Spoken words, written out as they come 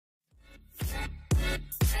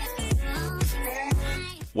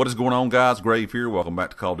What is going on, guys? Grave here. Welcome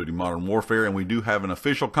back to Call of Duty Modern Warfare, and we do have an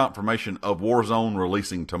official confirmation of Warzone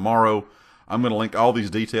releasing tomorrow. I'm going to link all these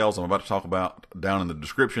details I'm about to talk about down in the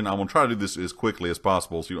description. I'm going to try to do this as quickly as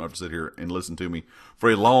possible so you don't have to sit here and listen to me for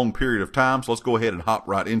a long period of time. So let's go ahead and hop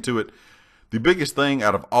right into it. The biggest thing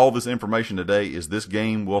out of all this information today is this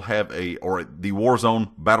game will have the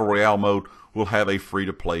Warzone Battle Royale mode will have a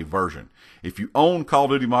free-to-play version. If you own Call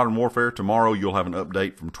of Duty Modern Warfare, tomorrow you'll have an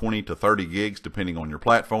update from 20 to 30 gigs depending on your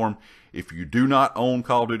platform. If you do not own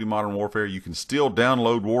Call of Duty Modern Warfare, you can still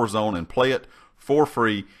download Warzone and play it for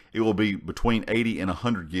free. It will be between 80 and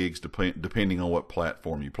 100 gigs depending on what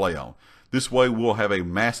platform you play on. This way we'll have a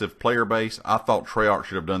massive player base. I thought Treyarch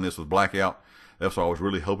should have done this with Blackout. That's what I was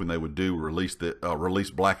really hoping they would do, release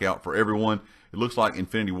Blackout for everyone. It looks like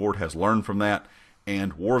Infinity Ward has learned from that,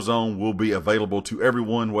 and Warzone will be available to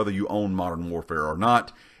everyone whether you own Modern Warfare or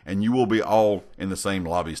not, and you will be all in the same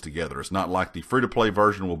lobbies together. It's not like the free-to-play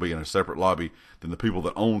version will be in a separate lobby than the people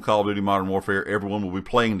that own Call of Duty Modern Warfare. Everyone will be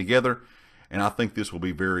playing together, and I think this will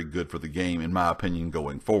be very good for the game, in my opinion,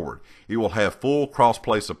 going forward. It will have full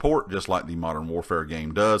cross-play support, just like the Modern Warfare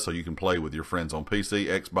game does, so you can play with your friends on PC,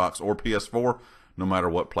 Xbox, or PS4, no matter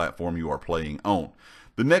what platform you are playing on.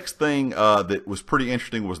 The next thing that was pretty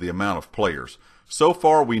interesting was the amount of players. So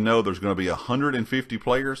far, we know there's going to be 150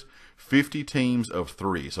 players, 50 teams of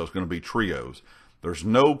 3, so it's going to be trios. There's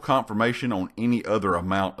no confirmation on any other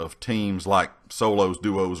amount of teams like solos,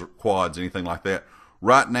 duos, or quads, anything like that.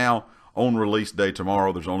 Right now, on release day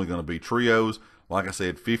tomorrow, there's only going to be trios. Like I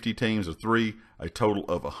said, 50 teams of 3, a total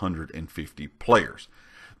of 150 players.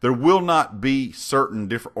 There will not be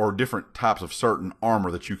different types of certain armor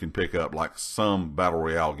that you can pick up like some Battle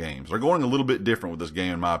Royale games. They're going a little bit different with this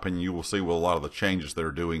game, in my opinion. You will see with a lot of the changes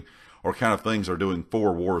they're doing or kind of things they're doing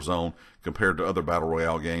for Warzone compared to other Battle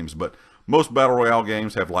Royale games. But most Battle Royale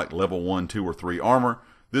games have like level 1, 2, or 3 armor.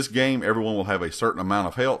 This game, everyone will have a certain amount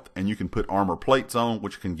of health, and you can put armor plates on,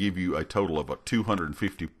 which can give you a total of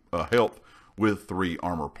 250 health with 3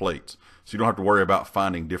 armor plates. So you don't have to worry about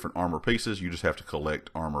finding different armor pieces. You just have to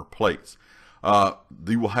collect armor plates.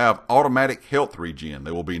 They will have automatic health regen.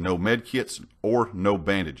 There will be no med kits or no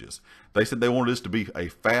bandages. They said they wanted this to be a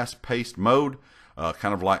fast-paced mode,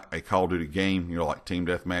 kind of like a Call of Duty game, you know, like Team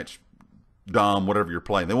Deathmatch, Dom, whatever you're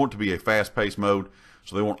playing. They want it to be a fast-paced mode,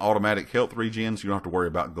 so they want automatic health regen, so you don't have to worry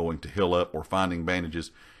about going to heal up or finding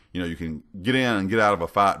bandages. You know, you can get in and get out of a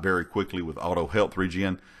fight very quickly with auto health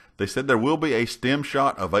regen. They said there will be a stem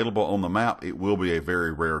shot available on the map. It will be a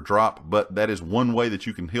very rare drop, but that is one way that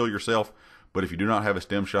you can heal yourself. But if you do not have a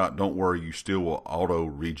stem shot, don't worry, you still will auto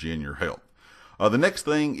regen your health. The next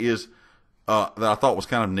thing is that I thought was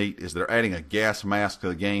kind of neat is they're adding a gas mask to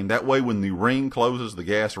the game. That way when the ring closes, the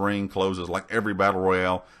gas ring closes like every Battle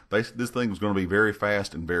Royale. This thing is going to be very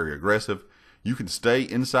fast and very aggressive. You can stay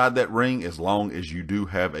inside that ring as long as you do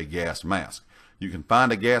have a gas mask. You can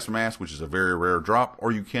find a gas mask, which is a very rare drop,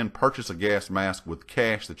 or you can purchase a gas mask with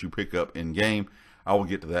cash that you pick up in game. I will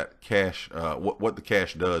get to that cash, what the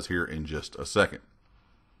cash does here in just a second.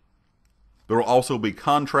 There will also be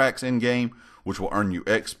contracts in game, which will earn you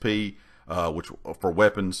XP, which for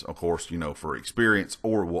weapons, of course, you know, for experience,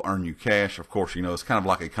 or will earn you cash. Of course, you know, it's kind of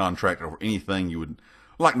like a contract or anything you would,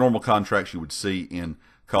 like normal contracts you would see in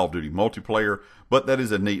Call of Duty multiplayer, but that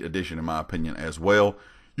is a neat addition in my opinion as well.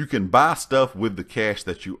 You can buy stuff with the cash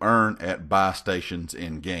that you earn at buy stations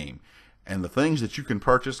in game. And the things that you can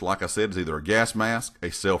purchase, like I said, is either a gas mask,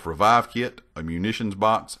 a self-revive kit, a munitions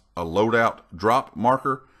box, a loadout drop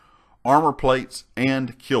marker, armor plates,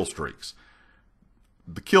 and kill streaks.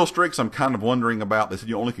 The kill streaks I'm kind of wondering about. They said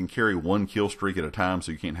you only can carry 1 kill streak at a time,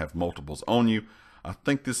 so you can't have multiples on you. I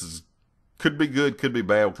think this could be good, could be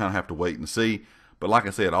bad. We'll kind of have to wait and see. But like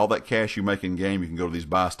I said, all that cash you make in game, you can go to these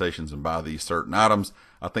buy stations and buy these certain items.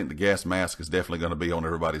 I think the gas mask is definitely going to be on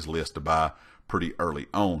everybody's list to buy pretty early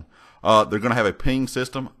on. They're going to have a ping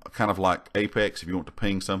system, kind of like Apex, if you want to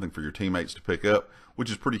ping something for your teammates to pick up,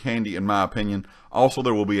 which is pretty handy in my opinion. Also,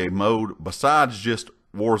 there will be a mode besides just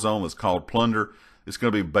Warzone that's called Plunder. It's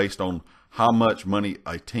going to be based on how much money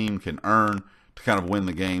a team can earn to kind of win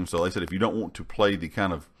the game. So they said if you don't want to play the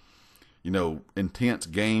kind of, you know, intense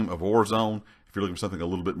game of Warzone, if you're looking for something a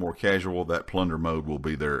little bit more casual, that plunder mode will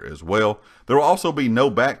be there as well. There will also be no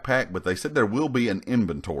backpack, but they said there will be an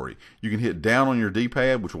inventory. You can hit down on your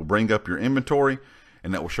D-pad, which will bring up your inventory,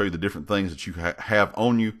 and that will show you the different things that you have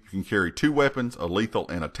on you. You can carry 2 weapons, a lethal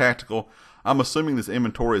and a tactical. I'm assuming this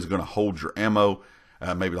inventory is going to hold your ammo,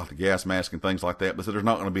 maybe like the gas mask and things like that, but so there's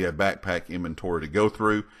not going to be a backpack inventory to go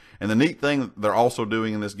through. And the neat thing they're also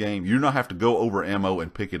doing in this game, you do not have to go over ammo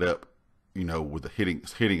and pick it up, you know, with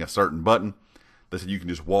hitting a certain button. They said you can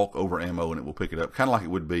just walk over ammo and it will pick it up, kind of like it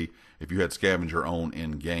would be if you had scavenger on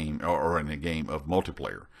in game or in a game of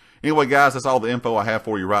multiplayer. Anyway, guys, that's all the info I have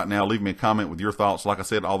for you right now. Leave me a comment with your thoughts. Like I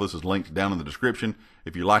said, all this is linked down in the description.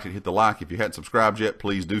 If you liked it, hit the like. If you hadn't subscribed yet,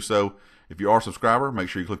 please do so. If you are a subscriber, make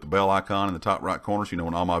sure you click the bell icon in the top right corner so you know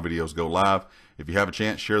when all my videos go live. If you have a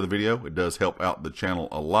chance, share the video. It does help out the channel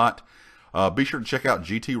a lot. Be sure to check out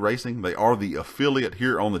GT Racing. They are the affiliate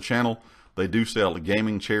here on the channel. They do sell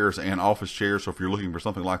gaming chairs and office chairs, so if you're looking for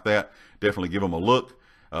something like that, definitely give them a look.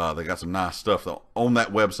 They got some nice stuff on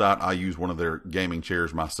that website. I use one of their gaming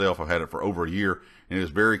chairs myself. I've had it for over a year, and it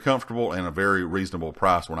is very comfortable and a very reasonable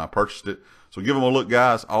price when I purchased it. So give them a look,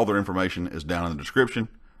 guys. All their information is down in the description.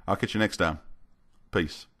 I'll catch you next time.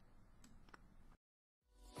 Peace.